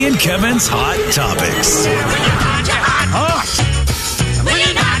Kevin's Hot Topics.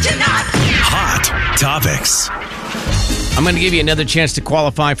 Hot Topics. I'm going to give you another chance to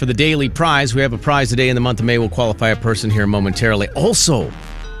qualify for the daily prize. We have a prize today in the month of May. We'll qualify a person here momentarily. Also,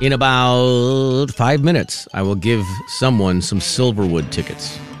 in about 5 minutes, I will give someone some Silverwood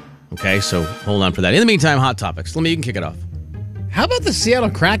tickets. Okay, so hold on for that. In the meantime, Hot Topics. You can kick it off. How about the Seattle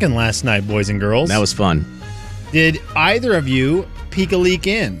Kraken last night, boys and girls? That was fun. Did either of you peek a leak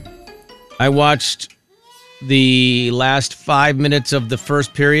in? I watched the last 5 minutes of the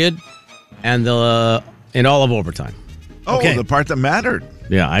first period and all of overtime. Oh, okay. The part that mattered.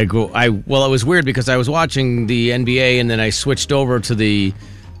 Yeah, it was weird because I was watching the NBA and then I switched over to the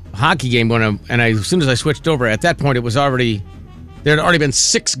hockey game as soon as I switched over, at that point there had already been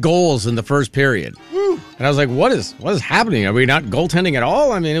 6 goals in the first period. Woo. And I was like, what is happening? Are we not goaltending at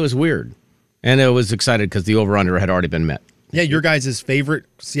all? I mean, it was weird. And I was excited because the over-under had already been met. Yeah, your guys' favorite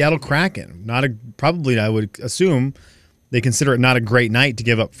Seattle Kraken. Probably, I would assume, they consider it not a great night to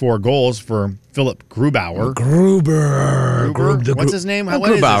give up 4 goals for Philip Grubauer. Gruber. What's his name? What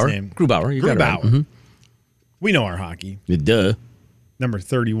Grubauer. is his name? Grubauer. You got it right. Mm-hmm. We know our hockey. Duh. Number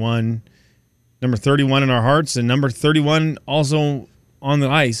 31. Number 31 in our hearts, and number 31 also on the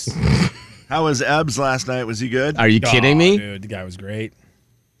ice. How was Ebbs last night? Was he good? Are you kidding me? Dude, the guy was great.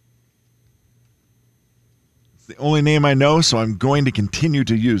 It's the only name I know, so I'm going to continue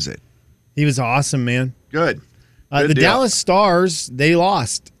to use it. He was awesome, man. Good. The Good deal. Dallas Stars, they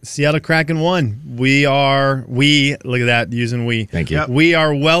lost. Seattle Kraken won. Look at that, using we. Thank you. Yep. We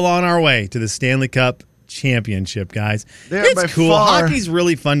are well on our way to the Stanley Cup Championship, guys. It's cool. Hockey's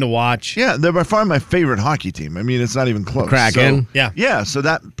really fun to watch. Yeah, they're by far my favorite hockey team. I mean, it's not even close. Kraken. So, yeah, so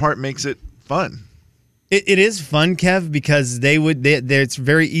that part makes it fun. It is fun, Kev, because it's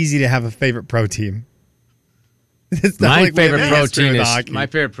very easy to have a favorite pro team. My favorite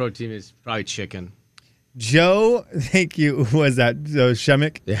pro team is probably chicken. Joe, thank you. Who was that?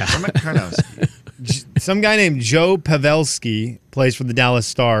 Shemek? Yeah. Some guy named Joe Pavelski plays for the Dallas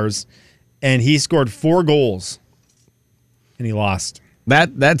Stars, and he scored 4 goals, and he lost.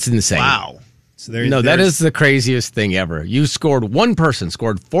 That's insane. Wow. So that is the craziest thing ever. One person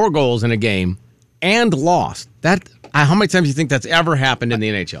scored 4 goals in a game and lost. How many times do you think that's ever happened in the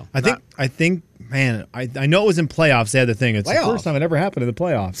NHL? I think, man, I know it was in playoffs. They had the thing. It's the first time it ever happened in the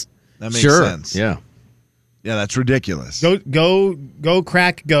playoffs. That makes sense. Yeah. Yeah, that's ridiculous. Go,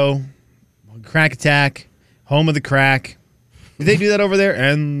 Crack, go. Crack Attack, home of the crack. Did they do that over there?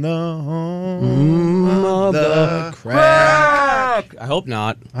 And the home of the crack. I hope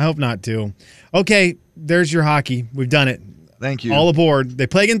not. I hope not, too. Okay, there's your hockey. We've done it. Thank you. All aboard. They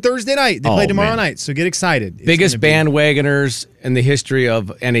play again Thursday night. They play tomorrow night, so get excited. Biggest bandwagoners in the history of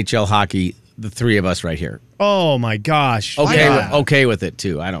NHL hockey, the 3 of us right here. Oh, my gosh. Okay with it,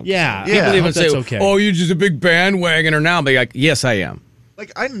 too. I don't. Yeah. People even say, okay. oh, you're just a big bandwagoner now. But like, yes, I am.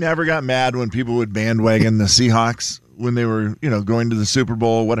 Like, I never got mad when people would bandwagon the Seahawks when they were, going to the Super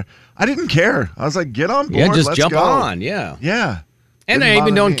Bowl. Whatever. I didn't care. I was like, get on board. Yeah, just let's jump go. on. Yeah. Yeah. And I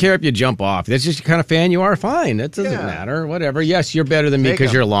even don't care if you jump off. That's just the kind of fan you are. Fine. That doesn't matter. Whatever. Yes, you're better than me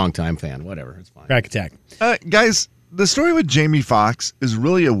because you're a longtime fan. Whatever. It's fine. Crack Attack. Guys, the story with Jamie Foxx is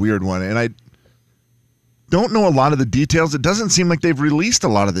really a weird one, and I don't know a lot of the details. It doesn't seem like they've released a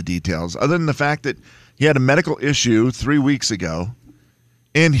lot of the details, other than the fact that he had a medical issue 3 weeks ago,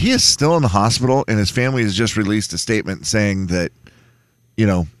 and he is still in the hospital, and his family has just released a statement saying that,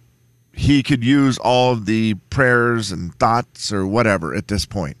 he could use all of the prayers and thoughts or whatever at this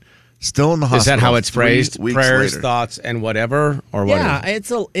point. Still in the hospital. Is that how it's phrased? Prayers, later. Thoughts, and whatever? Or what? Yeah,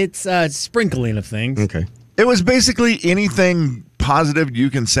 it's a sprinkling of things. Okay. It was basically anything positive you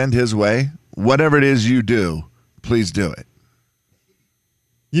can send his way. Whatever it is you do, please do it.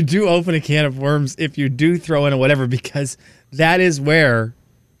 You do open a can of worms if you do throw in a whatever, because that's where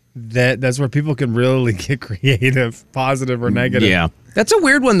people can really get creative, positive or negative. Yeah. That's a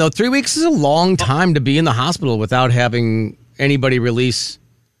weird one, though. 3 weeks is a long time to be in the hospital without having anybody release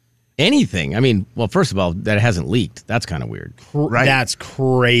anything. I mean, well, first of all, that it hasn't leaked. That's kind of weird. Right. That's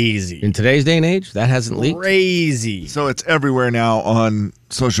crazy. In today's day and age, that hasn't leaked. Crazy. So it's everywhere now on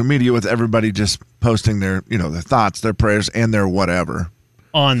social media with everybody just posting their, their thoughts, their prayers, and their whatever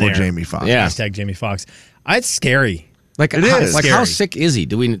on for there. Jamie Foxx. Yeah. Hashtag Jamie Foxx. It's scary. Like, it is. Like, how sick is he?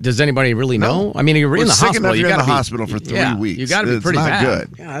 Does anybody really know? I mean, you're in the hospital. You're in the hospital for 3 weeks. You got to be pretty bad.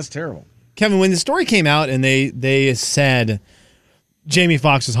 Good. Yeah, that's terrible. Kevin, when the story came out and they said Jamie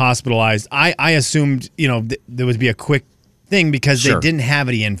Foxx was hospitalized, I assumed, there would be a quick thing because they didn't have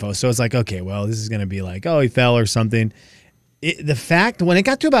any info. So it's like, okay, well, this is going to be like, oh, he fell or something. The fact, when it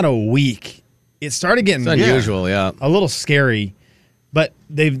got to about a week, it started getting It's unusual, yeah. a little scary. but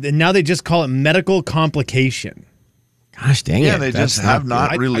now they just call it medical complication. Gosh dang it. Yeah, they just have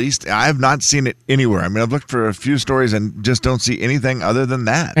not good. released. I have not seen it anywhere. I mean, I've looked for a few stories and just don't see anything other than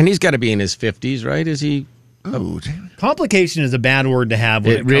that. And he's got to be in his 50s, right? Is he? Oh, damn it. Complication is a bad word to have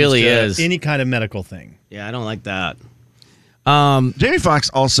when It it comes really to is. any kind of medical thing. Yeah, I don't like that. Jamie Foxx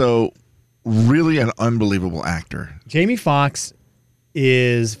also really an unbelievable actor. Jamie Foxx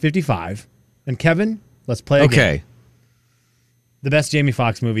is 55. And Kevin, let's play a game. Okay. The best Jamie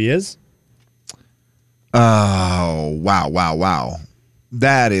Foxx movie is? Oh, wow.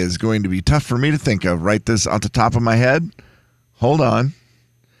 That is going to be tough for me to think of. Write this off the top of my head. Hold on.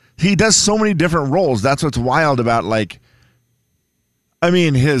 He does so many different roles. That's what's wild about,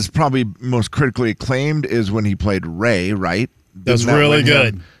 his probably most critically acclaimed is when he played Ray, right? That's Didn't that really win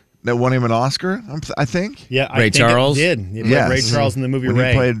good. That won him an Oscar, I think? Yeah, I Ray think Charles? It did. He played Yes. Ray Charles in the movie When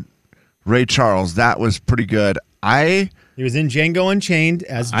Ray. he played Ray Charles, that was pretty good. He was in Django Unchained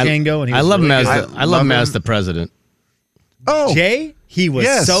as Django, and he was I love him really as good. I love him as the president. Jay, he was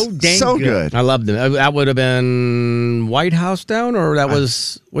yes, so dang so good. I loved him. That would have been White House Down, or that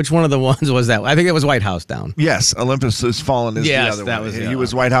was which one of the ones was that? I think it was White House Down. Yes, Olympus Has Fallen is Yes, the other that one. was the He other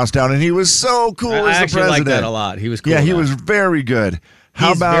was one. White House Down, and he was so cool I as the actually president. liked that a lot. He was cool. Yeah, he in that. was very good. How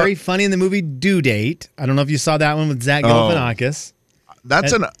He's about very funny in the movie Due Date. I don't know if you saw that one with Zach Galifianakis.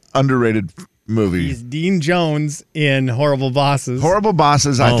 that's an underrated movie. He's Dean Jones in Horrible Bosses. Horrible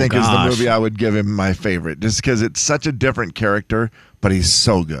Bosses, I Oh, think, is the gosh. movie I would give him my favorite, just because it's such a different character, but he's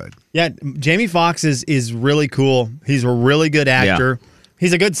so good. Yeah, Jamie Foxx is really cool. He's a really good actor.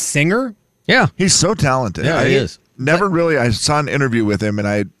 He's a good singer. Yeah. He's so talented. Yeah, he is. I saw an interview with him, and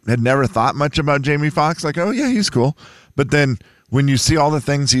I had never thought much about Jamie Foxx. Like, oh, yeah, he's cool. But then when you see all the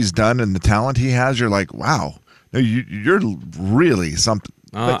things he's done and the talent he has, you're like, wow, no, you're really something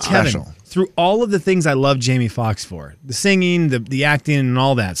special. Kevin, through all of the things I love Jamie Foxx for, the singing, the acting, and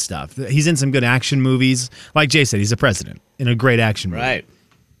all that stuff, he's in some good action movies. Like Jay said, he's a president in a great action movie. Right.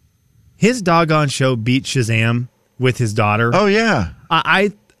 His doggone show beat Shazam with his daughter. Oh, yeah.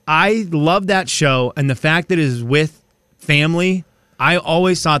 I love that show, and the fact that it is with family, I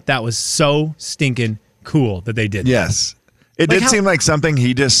always thought that was so stinking cool that they did. Yes. It Like did how- seem like something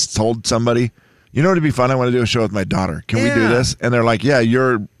he just told somebody, you know, it'd be fun. I want to do a show with my daughter. Can we do Yeah. this? And they're like, yeah,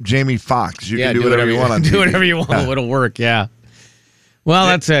 you're Jamie Foxx. You can do whatever you want on do TV. whatever you want. Yeah. It'll work. Yeah. Well,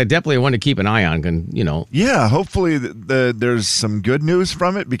 that's definitely one to keep an eye on. And Yeah, hopefully there's some good news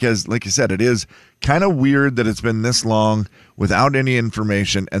from it because, like you said, it is kind of weird that it's been this long without any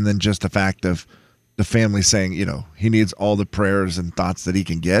information and then just the fact of the family saying, he needs all the prayers and thoughts that he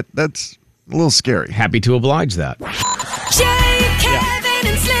can get. That's a little scary. happy to oblige that. Jay, Kevin,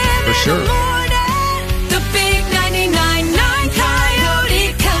 and Slim For sure. in the morning. The big 99.9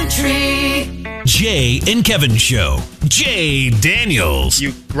 Coyote Country. Jay and Kevin Show. Jay Daniels.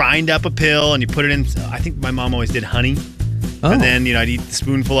 You grind up a pill and you put it in. I think my mom always did honey. Oh. And then, I'd eat a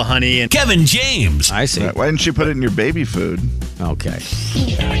spoonful of honey. And Kevin James. I see. Why didn't you put it in your baby food? Okay.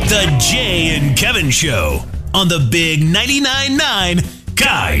 The Jay and Kevin Show on the big 99.9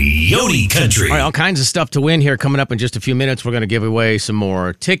 Coyote Country. All right, all kinds of stuff to win here coming up in just a few minutes. We're going to give away some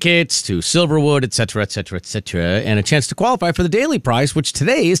more tickets to Silverwood, et cetera, and a chance to qualify for the daily prize, which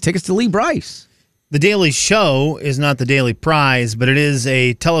today is tickets to Lee Bryce. The Daily Show is not the Daily Prize, but it is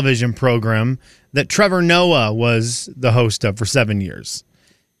a television program that Trevor Noah was the host of for 7 years.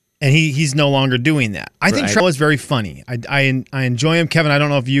 And he's no longer doing that. I think Right. Trevor is very funny. I enjoy him. Kevin, I don't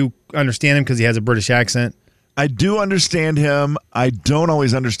know if you understand him because he has a British accent. I do understand him. I don't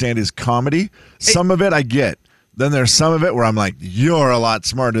always understand his comedy. Some of it I get. Then there's some of it where I'm like, you're a lot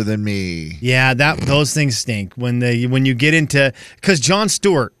smarter than me. Yeah, those things stink when you get into, because Jon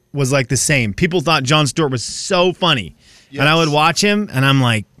Stewart was like the same. People thought Jon Stewart was so funny, and I would watch him, and I'm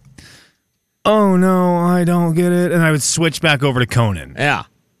like, oh no, I don't get it, and I would switch back over to Conan, Yeah.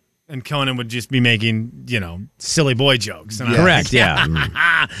 and Conan would just be making silly boy jokes. And Correct.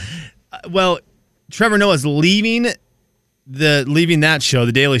 Yeah. Well, Trevor Noah's leaving that show,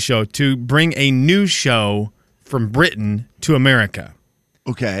 The Daily Show, to bring a new show from Britain to America.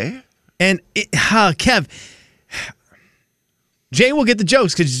 Okay. And Kev, Jay will get the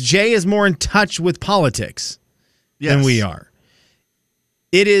jokes because Jay is more in touch with politics than we are.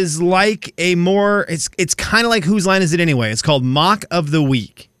 It is like it's kind of like Whose Line Is It Anyway? It's called Mock of the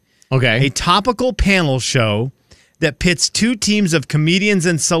Week. Okay. A topical panel show that pits two teams of comedians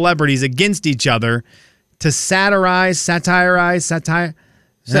and celebrities against each other to satirize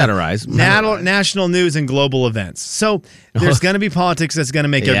national news and global events. So there's going to be politics that's going to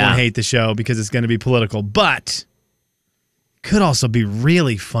make everyone hate the show because it's going to be political, but could also be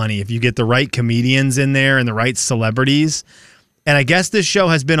really funny if you get the right comedians in there and the right celebrities And I guess this show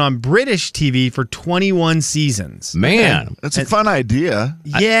has been on British TV for 21 seasons. Man. That's a fun idea.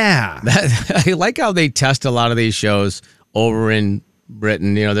 Yeah. I like how they test a lot of these shows over in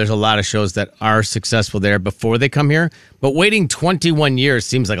Britain. You know, there's a lot of shows that are successful there before they come here. But waiting 21 years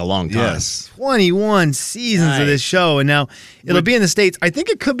seems like a long time. Yes. 21 seasons of this show, and now it'll be in the States. I think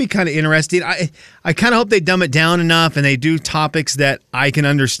it could be kind of interesting. I kind of hope they dumb it down enough and they do topics that I can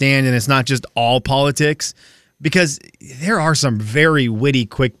understand, and it's not just all politics, because there are some very witty,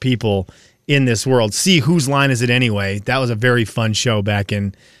 quick people in this world. See, Whose Line Is It Anyway? That was a very fun show back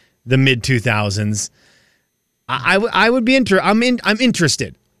in the mid-2000s. I would be I'm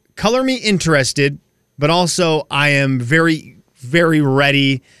interested. Color me interested, but also I am very, very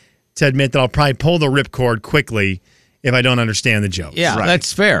ready to admit that I'll probably pull the ripcord quickly if I don't understand the jokes. Yeah,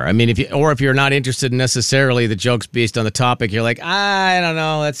 that's fair. I mean, if you're not interested in necessarily the jokes based on the topic, you're like, I don't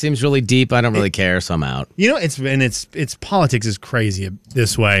know, that seems really deep. I don't really care, so I'm out. You know, it's politics is crazy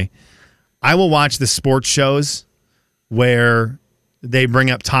this way. I will watch the sports shows where they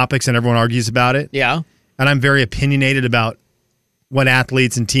bring up topics and everyone argues about it. Yeah. And I'm very opinionated about what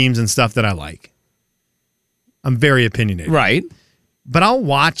athletes and teams and stuff that I like. I'm very opinionated. Right. But I'll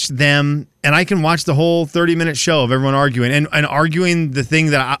watch them, and I can watch the whole 30-minute show of everyone arguing and arguing the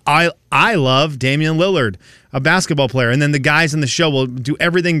thing that I love, Damian Lillard, a basketball player. And then the guys in the show will do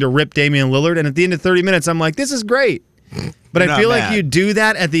everything to rip Damian Lillard. And at the end of 30 minutes, I'm like, this is great. But I feel like you do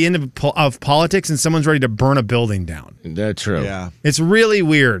that at the end of politics and someone's ready to burn a building down. That's true. Yeah. It's really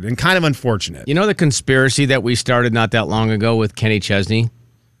weird and kind of unfortunate. You know the conspiracy that we started not that long ago with Kenny Chesney?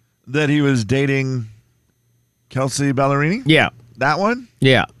 That he was dating Kelsey Ballerini? Yeah. That one?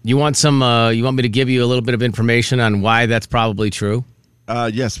 Yeah. You want you want me to give you a little bit of information on why that's probably true?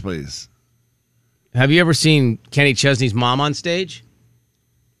 Yes, please. Have you ever seen Kenny Chesney's mom on stage?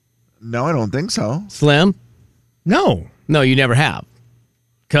 No, I don't think so. Slim? No. No, you never have.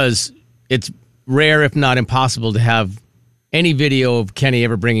 Because it's rare, if not impossible, to have any video of Kenny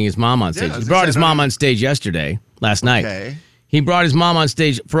ever bringing his mom on stage. Yeah, He brought his mom on stage last night. Okay. He brought his mom on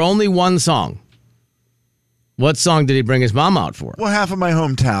stage for only one song. What song did he bring his mom out for? Well, Half of My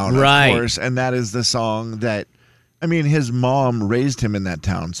Hometown, Right. of course, and that is the song that, I mean, his mom raised him in that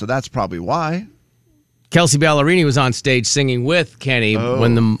town, so that's probably why. Kelsey Ballerini was on stage singing with Kenny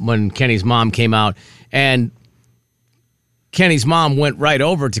when Kenny's mom came out, and Kenny's mom went right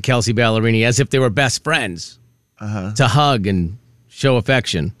over to Kelsey Ballerini as if they were best friends to hug and show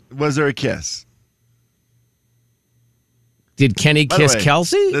affection. Was there a kiss? Did Kenny By the kiss way,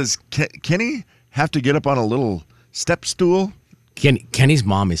 Kelsey? Does Kenny have to get up on a little step stool Kenny's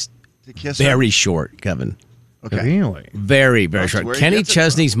mom is to kiss very her? short, Kevin. Okay. Really? Very, very That's short. where he Kenny gets it from.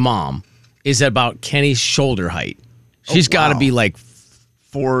 Chesney's mom is about Kenny's shoulder height. She's got to wow. be like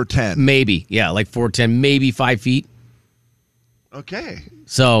 4'10". maybe, like 4'10", maybe 5 feet. Okay.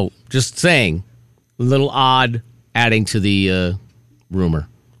 So, just saying, a little odd adding to the rumor.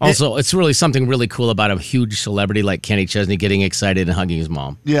 Also, it's really something really cool about a huge celebrity like Kenny Chesney getting excited and hugging his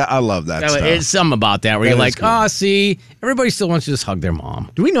mom. Yeah, I love that stuff. It's something about that where you're That like, is cool. see, everybody still wants to just hug their mom.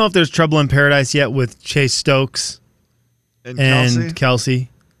 Do we know if there's trouble in paradise yet with Chase Stokes and Kelsey?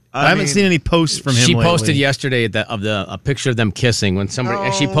 I haven't seen any posts from him She lately. posted yesterday a picture of them kissing when somebody,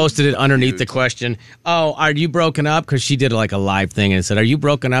 and she posted it underneath the question, are you broken up? Because she did like a live thing and it said, are you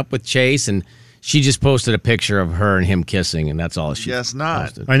broken up with Chase? And she just posted a picture of her and him kissing, and that's all she Guess not.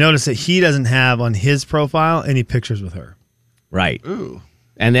 posted. I noticed that he doesn't have on his profile any pictures with her. Right. Ooh.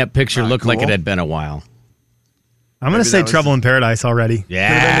 And that picture looked like cool. it had been a while. I'm going to say that was- Trouble in Paradise already. Could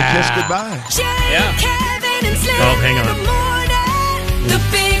have been a kiss goodbye. Jay, Yeah. Kevin, and Slim Oh, hang in on. the morning. The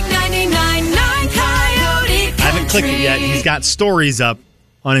big 99.9 Coyote I haven't clicked it yet. Country. He's got stories up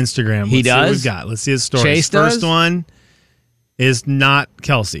on Instagram. He Let's see what does? we've got. Let's see his stories. Chase First does? one is not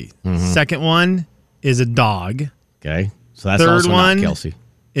Kelsey. Second one is a dog. Okay. So that's Third also one not Kelsey.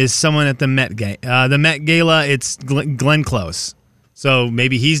 is someone at the Met Gala. The Met Gala, it's Glenn Close. So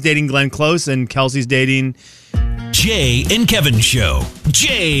maybe he's dating Glenn Close and Kelsey's dating. Jay and Kevin Show.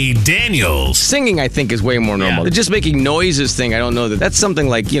 Jay Daniels. Singing, I think, is way more normal. The just making noises thing, I don't know that's something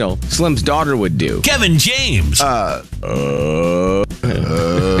like, Slim's daughter would do. Kevin James. Here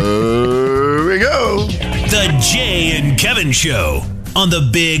we go. The Jay and Kevin Show on the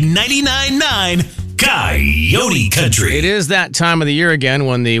big 99.9 Coyote Country. It is that time of the year again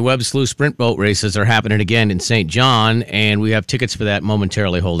when the Web Slew Sprint Boat races are happening again in St. John, and we have tickets for that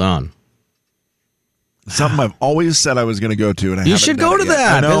momentarily. Hold on. Something I've always said I was going to go to, and I You haven't should done go it to yet.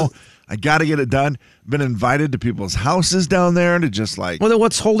 that. I know. I got to get it done. Been invited to people's houses down there to just like. Well, then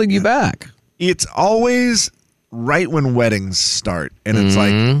what's holding you back? It's always right when weddings start, and it's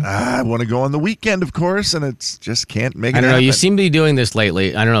like I want to go on the weekend, of course, and it's just can't make it. I don't know. happen. You seem to be doing this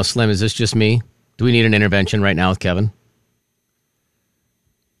lately. I don't know, Slim. Is this just me? Do we need an intervention right now with Kevin?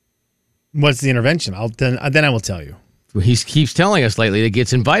 What's the intervention? Then I will tell you. He keeps telling us lately that he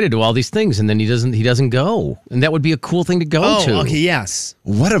gets invited to all these things, and then he doesn't go. And that would be a cool thing to go to. Oh, okay, yes.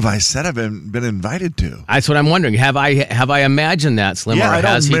 What have I said I've been invited to? That's what I'm wondering. Have I imagined that, Slim, or I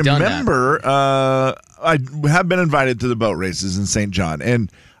has he don't done that? remember. I have been invited to the boat races in St. John, and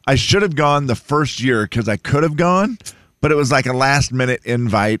I should have gone the first year because I could have gone, but it was like a last-minute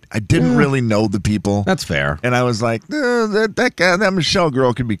invite. I didn't really know the people. That's fair. And I was like, that Michelle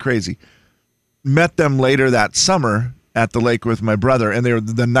girl could be crazy. Met them later that summer at the lake with my brother, and they were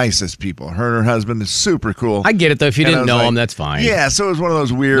the nicest people. Her and her husband is super cool. I get it, though. If you And I didn't was know like, him, that's fine. Yeah, so it was one of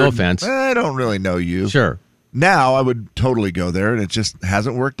those weird. No offense. I don't really know you. Sure. Now I would totally go there, and it just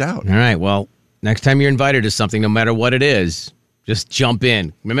hasn't worked out. All right. Well, next time you're invited to something, no matter what it is, just jump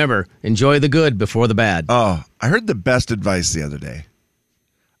in. Remember, enjoy the good before the bad. Oh, I heard the best advice the other day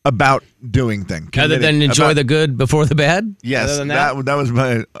about doing things. Other than enjoy the good before the bad? Yes, Other than that? that was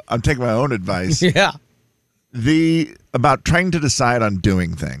my. I'm taking my own advice. Yeah. About trying to decide on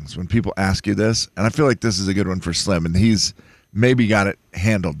doing things when people ask you this, and I feel like this is a good one for Slim, and he's maybe got it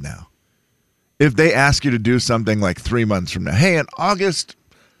handled now. If they ask you to do something like 3 months from now, hey, in August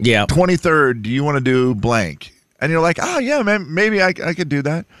 23rd, do you want to do blank? And you're like, oh yeah, man, maybe I could do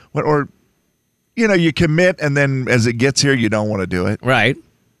that. Or you commit, and then as it gets here, you don't want to do it. Right.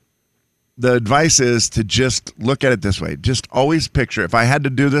 The advice is to just look at it this way. Just always picture, if I had to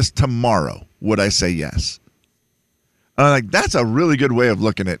do this tomorrow, would I say yes? And I'm like, that's a really good way of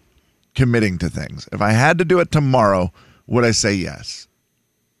looking at committing to things. If I had to do it tomorrow, would I say yes?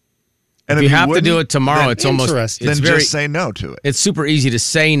 And if you have to wouldn't, do it tomorrow, then it's almost interesting. it's then very, just say no to it. It's super easy to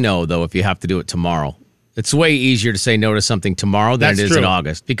say no, though, if you have to do it tomorrow. It's way easier to say no to something tomorrow than That's it is in true.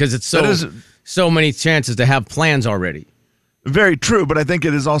 August because it's That is so many chances to have plans already. very true, but I think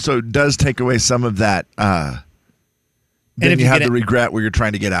it is also does take away some of that. Then if you you have get the regret where you're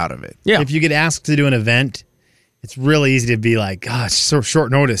trying to get out of it. Yeah. If you get asked to do an event, it's really easy to be like, gosh, so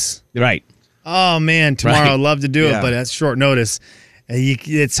short notice. Right. Oh, man, tomorrow Right. I'd love to do Yeah. it, but that's short notice.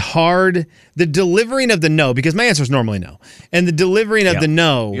 It's hard. The delivering of the no, because my answer is normally no. And the delivering of the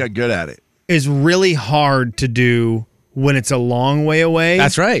no You got good at it. is really hard to do when it's a long way away.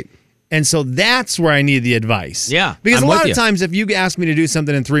 That's right. And so that's where I need the advice. Yeah, Because I'm a lot with of you. times if you ask me to do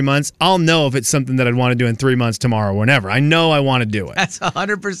something in 3 months, I'll know if it's something that I'd want to do in 3 months, tomorrow, whenever. I know I want to do it. That's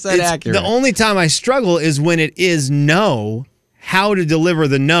 100% accurate. The only time I struggle is when it is no, how to deliver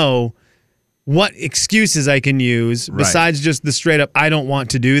the no, what excuses I can use besides just the straight up, I don't want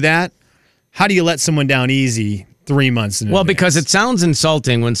to do that. How do you let someone down easy 3 months in Well, advance? because it sounds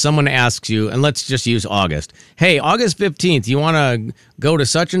insulting when someone asks you, and let's just use August. Hey, August 15th, you want to go to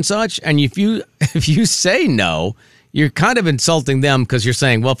such and such? And if you say no, you're kind of insulting them because you're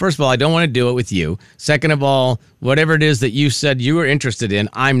saying, well, first of all, I don't want to do it with you. Second of all, whatever it is that you said you were interested in,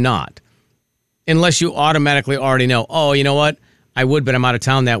 I'm not. Unless you automatically already know, oh, you know what? I would, but I'm out of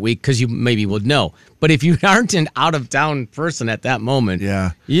town that week because you maybe would know. But if you aren't an out-of-town person at that moment,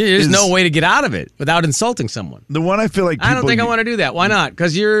 there's no way to get out of it without insulting someone. The one I feel like I don't think I want to do that. Why not?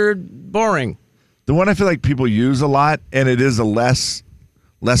 Because you're boring. The one I feel like people use a lot, and it is a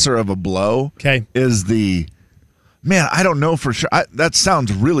lesser of a blow, is the, man, I don't know for sure. That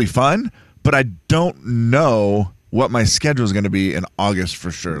sounds really fun, but I don't know what my schedule is going to be in August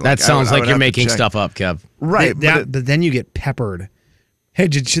for sure. That sounds like you're making stuff up, Kev. Right. But then you get peppered. Hey,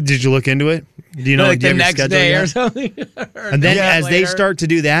 did you look into it? Do you know Like do you the have your next schedule day yet? or something? And then as they start to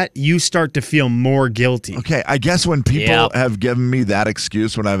do that, you start to feel more guilty. Okay, I guess when people have given me that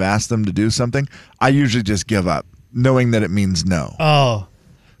excuse when I've asked them to do something, I usually just give up, knowing that it means no. Oh.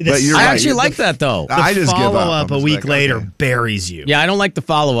 But you're I right. actually like that, though. I just give up. Follow-up I'm a just week like, later okay. buries you. Yeah, I don't like the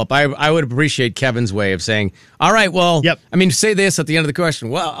follow-up. I would appreciate Kevin's way of saying, all right, well, I mean, say this at the end of the question.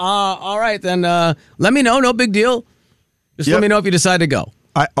 Well, all right, then let me know. No big deal. Just let me know if you decide to go.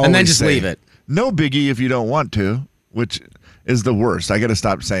 And then just leave it. No biggie if you don't want to, which is the worst. I got to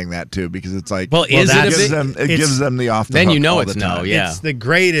stop saying that, too, because it's like, Well, is it it a gives big- them, it gives them the off the Then hook you know all it's the no, time. yeah. It's the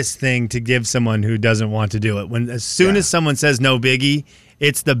greatest thing to give someone who doesn't want to do it. As soon as someone says no biggie,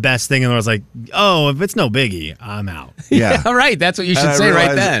 it's the best thing in the world. It's like, oh, if it's no biggie, I'm out. Yeah. All right, that's what you And should I say right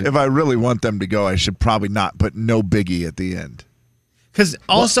realize then. If I really want them to go, I should probably not put no biggie at the end. Because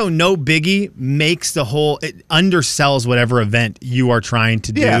also no biggie makes it undersells whatever event you are trying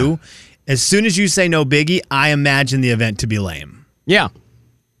to do. Yeah. As soon as you say no biggie, I imagine the event to be lame. Yeah.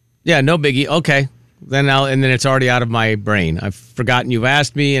 Yeah, no biggie. Okay. And then it's already out of my brain. I've forgotten you've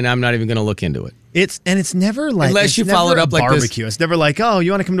asked me, and I'm not even going to look into it. It's never like Unless it's you never followed a up like this- barbecue. It's never like, oh,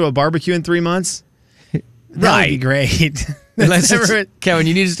 you want to come to a barbecue in 3 months? That would be Right. great. Unless It's never- it's, Kevin,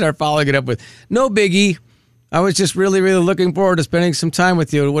 you need to start following it up with, no biggie. I was just really, really looking forward to spending some time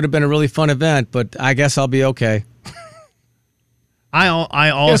with you. It would have been a really fun event, but I guess I'll be okay. I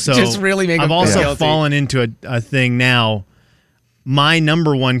also Just really make I've them also feel guilty. fallen into a thing now. My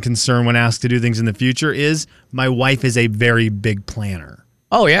number one concern when asked to do things in the future is my wife is a very big planner.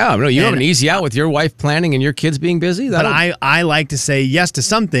 Oh, yeah. No, you have And- an easy out with your wife planning and your kids being busy. But That'll- I like to say yes to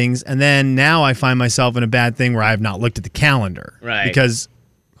some things, and then now I find myself in a bad thing where I have not looked at the calendar. Right. Because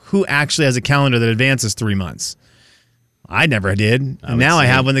who actually has a calendar that advances 3 months? I never did. And now I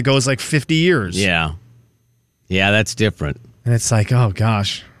have one that goes like 50 years. Yeah. Yeah, that's different. And it's like, oh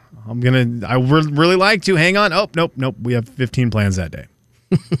gosh, I would really like to. Hang on. Oh, nope. We have 15 plans that day.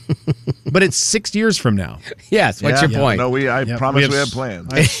 But it's 6 years from now. Yes. What's Yeah. your point? No, I Yeah, promise we have plans.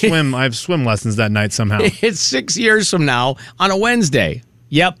 I have swim lessons that night somehow. It's 6 years from now on a Wednesday.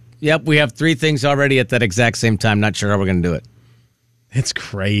 Yep. We have 3 things already at that exact same time. Not sure how we're going to do it. It's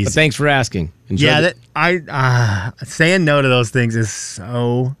crazy. But thanks for asking. Enjoy Yeah, the- that saying no to those things is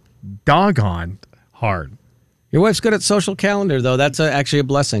so doggone hard. Your wife's good at social calendar, though. That's actually a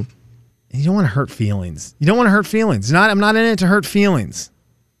blessing. You don't want to hurt feelings. I'm not in it to hurt feelings.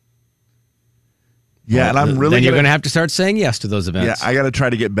 Yeah, and I'm really Then you're gonna going to have to start saying yes to those Yeah, events. I got to try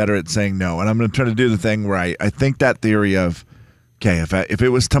to get better at saying no, and I'm going to try to do the thing where I think that theory of, okay, if it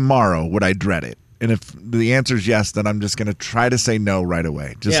was tomorrow, would I dread it? And if the answer is yes, then I'm just going to try to say no right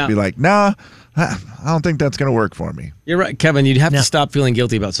away. Just Yeah. be like, nah, I don't think that's going to work for me. You're right, Kevin. You'd have No. to stop feeling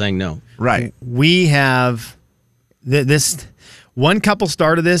guilty about saying no. Right. We have this one couple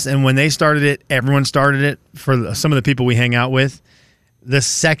started this, and when they started it, everyone started it. For some of the people we hang out with, the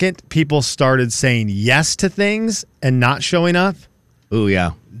second people started saying yes to things and not showing up, Ooh,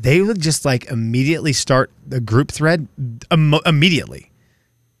 yeah. they would just like immediately start the group thread immediately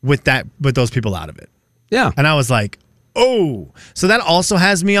with those people out of it. Yeah. And I was like, oh. So that also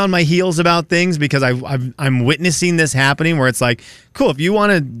has me on my heels about things because I'm witnessing this happening where it's like, cool, if you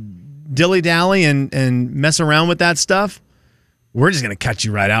want to dilly-dally and mess around with that stuff, we're just going to cut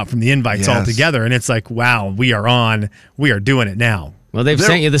you right out from the invites Yes. altogether. And it's like, wow, we are doing it now. Well, they've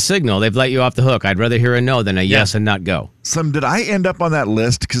sent you the signal. They've let you off the hook. I'd rather hear a no than a yes and not go. Did I end up on that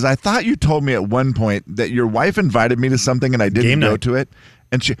list? Because I thought you told me at one point that your wife invited me to something and I didn't Game go night. to it.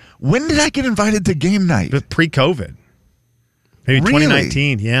 And when did I get invited to game night? But pre-COVID. Maybe Really?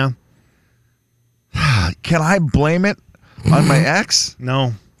 2019, yeah. Can I blame it on my ex?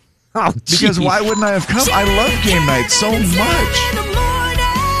 No. Oh, Because why wouldn't I have come? I love game night so In much. the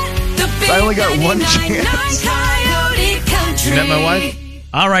morning, the big I only got one 99.9 chance. Coyote Country. You met my wife?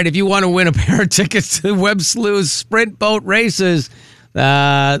 All right, if you want to win a pair of tickets to Webb Slew's Sprint Boat Races, they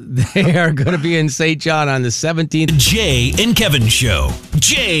are going to be in St. John on the 17th. Jay and Kevin Show.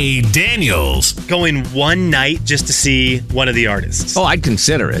 Jay Daniels. Going one night just to see one of the artists. Oh, I'd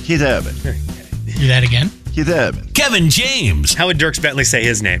consider it. Keith Urban. Do that again? Keith Urban. Kevin James. How would Dirks Bentley say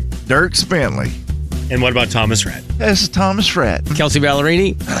his name? Dirk Bentley. And what about Thomas Rhett? This is Thomas Rhett. Kelsey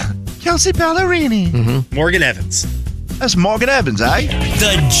Ballerini. Kelsey Ballerini. Morgan Evans. That's Morgan Evans, eh?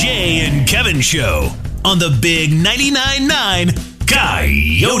 The Jay and Kevin Show on the big 99.9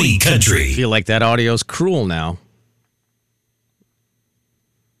 Coyote I Country. feel like that audio's cruel now.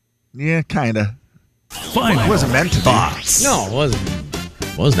 Yeah, kind of. Final It wasn't meant to be. thoughts. No, it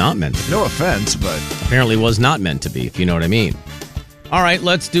wasn't. Was not meant to be. No offense, but Apparently was not meant to be, if you know what I mean. All right,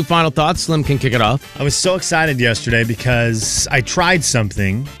 let's do final thoughts. Slim can kick it off. I was so excited yesterday because I tried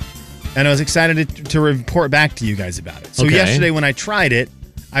something and I was excited to report back to you guys about it. So Okay. yesterday when I tried it,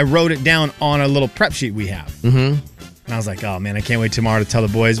 I wrote it down on a little prep sheet we have. Mm-hmm. And I was like, oh man, I can't wait tomorrow to tell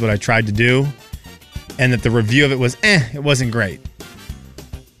the boys what I tried to do and that the review of it was, it wasn't great.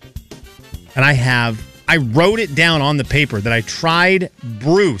 And I wrote it down on the paper that I tried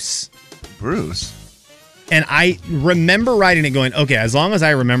Bruce. Bruce. And I remember writing it going, okay, as long as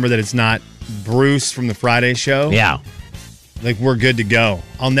I remember that it's not Bruce from the Friday show, Yeah. like we're good to go.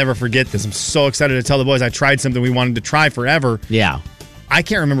 I'll never forget this. I'm so excited to tell the boys I tried something we wanted to try forever. Yeah. I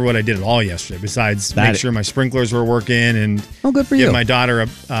can't remember what I did at all yesterday besides make sure my sprinklers were working and Oh, good for give you. my daughter a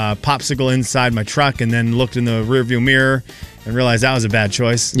popsicle inside my truck and then looked in the rearview mirror and realized that was a bad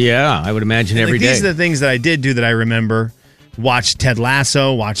choice. Yeah, I would imagine every day. These are the things that I did do that I remember. Watched Ted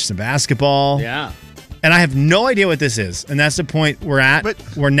Lasso, watched some basketball. Yeah. And I have no idea what this is. And that's the point we're at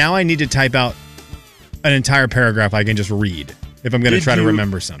where now I need to type out an entire paragraph I can just read if I'm going to Did try to you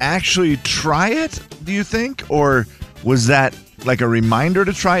remember something. Actually try it, do you think? Or was that like a reminder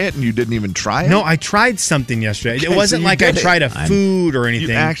to try it and you didn't even try it? No, I tried something yesterday. Okay, It wasn't so you like I did it. tried a food or anything.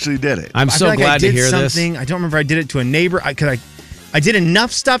 You actually did it. I'm I so feel like I glad to did hear this. something. I don't remember if I did it to a neighbor. I did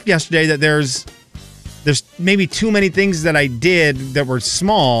enough stuff yesterday that there's maybe too many things that I did that were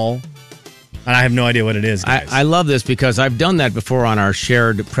small, and I have no idea what it is, guys. I love this because I've done that before on our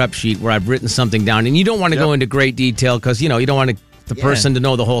shared prep sheet where I've written something down, and you don't want to go into great detail because, you don't want the person to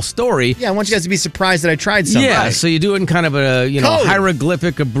know the whole story. Yeah, I want you guys to be surprised that I tried something. Yeah, so you do it in kind of a Code.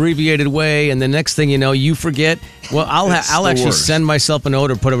 hieroglyphic, abbreviated way, and the next thing you know, you forget. Well, I'll actually worst. send myself a note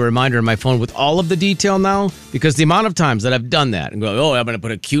or put a reminder in my phone with all of the detail now, because the amount of times that I've done that and go, oh, I'm going to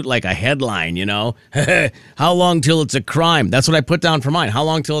put a cute like a headline, how long till it's a crime? That's what I put down for mine. How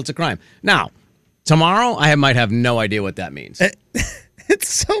long till it's a crime? Now, tomorrow I might have no idea what that means. It's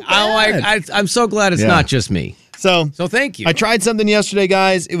so bad. I'm so glad it's not just me. So thank you. I tried something yesterday,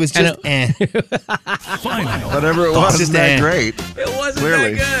 guys. It was just Whatever it was, just that great. It wasn't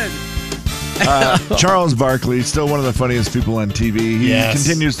Clearly. that good. Charles Barkley, still one of the funniest people on TV. He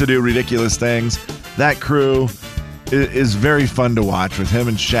continues to do ridiculous things. That crew is very fun to watch with him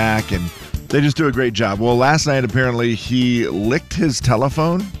and Shaq, and they just do a great job. Well, last night, apparently, he licked his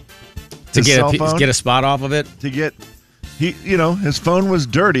telephone. To his cell phone, get a spot off of it? His phone was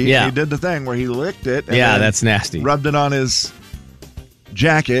dirty. Yeah. And he did the thing where he licked it. And Yeah, then that's nasty. rubbed it on his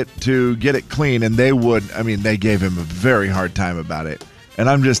jacket to get it clean, and they gave him a very hard time about it. And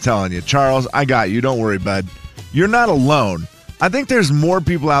I'm just telling you, Charles, I got you. Don't worry, bud. You're not alone. I think there's more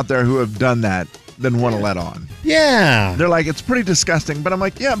people out there who have done that than want to let on. Yeah. They're like, it's pretty disgusting. But I'm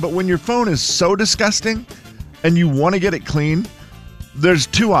like, yeah, but when your phone is so disgusting and you want to get it clean, there's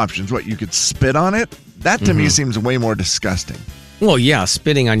two options. What, you could spit on it? That to me seems way more disgusting. Well, yeah,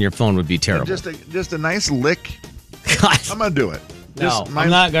 spitting on your phone would be terrible. Just a nice lick. God. I'm going to do it. No, I'm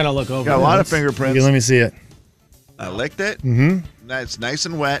not going to look over Got a it. lot of fingerprints. Okay, let me see it. I licked it. Mm-hmm. Now it's nice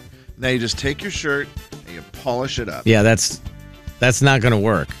and wet. Now you just take your shirt and you polish it up. Yeah, that's not going to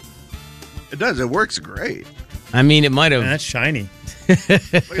work. It does. It works great. I mean, it might have. Man, that's shiny. Look at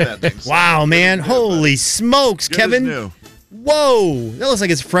that thing. Wow, man. Good as new, Holy smokes, Good Kevin. as new. Whoa. That looks like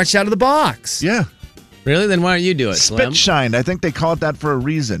it's fresh out of the box. Yeah. Really? Then why don't you do it, Slim? Spit shined. I think they call it that for a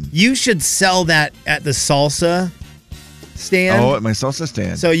reason. You should sell that at the salsa stand. Oh, at my salsa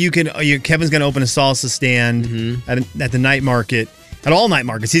stand. So Kevin's going to open a salsa stand at the night market, at all night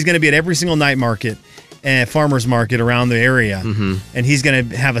markets. He's going to be at every single night market and farmer's market around the area. And he's going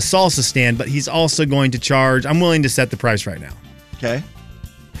to have a salsa stand, but he's also going to charge, I'm willing to set the price right now, Okay.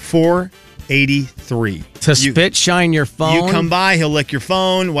 $4.83. To spit shine your phone? You come by, he'll lick your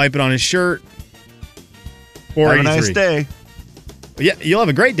phone, wipe it on his shirt. Have a $4.83. nice day. Yeah, you'll have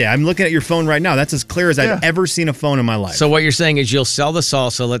a great day. I'm looking at your phone right now. That's as clear as I've ever seen a phone in my life. So what you're saying is you'll sell the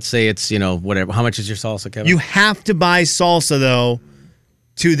salsa. Let's say it's, whatever. How much is your salsa, Kevin? You have to buy salsa, though,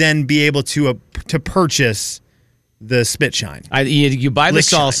 to then be able to purchase the spit shine. You buy the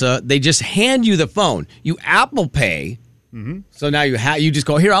Lickshine. salsa. They just hand you the phone. You Apple Pay. So now you just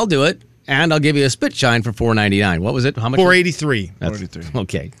go, here, I'll do it. And I'll give you a spit shine for $4.99. What was it? How much? $4.83. That's 43.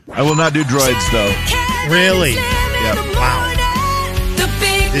 okay. I will not do droids, though. Really? Yep. Wow. The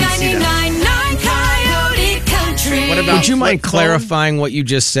big Didn't see that. 99.9 Coyote Country. What about Would you mind flip phone? clarifying what you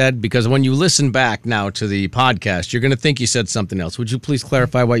just said? Because when you listen back now to the podcast, you're going to think you said something else. Would you please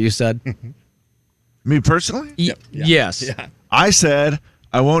clarify what you said? Me personally? Yes. Yeah. I said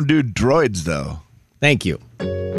I won't do droids, though. Thank you.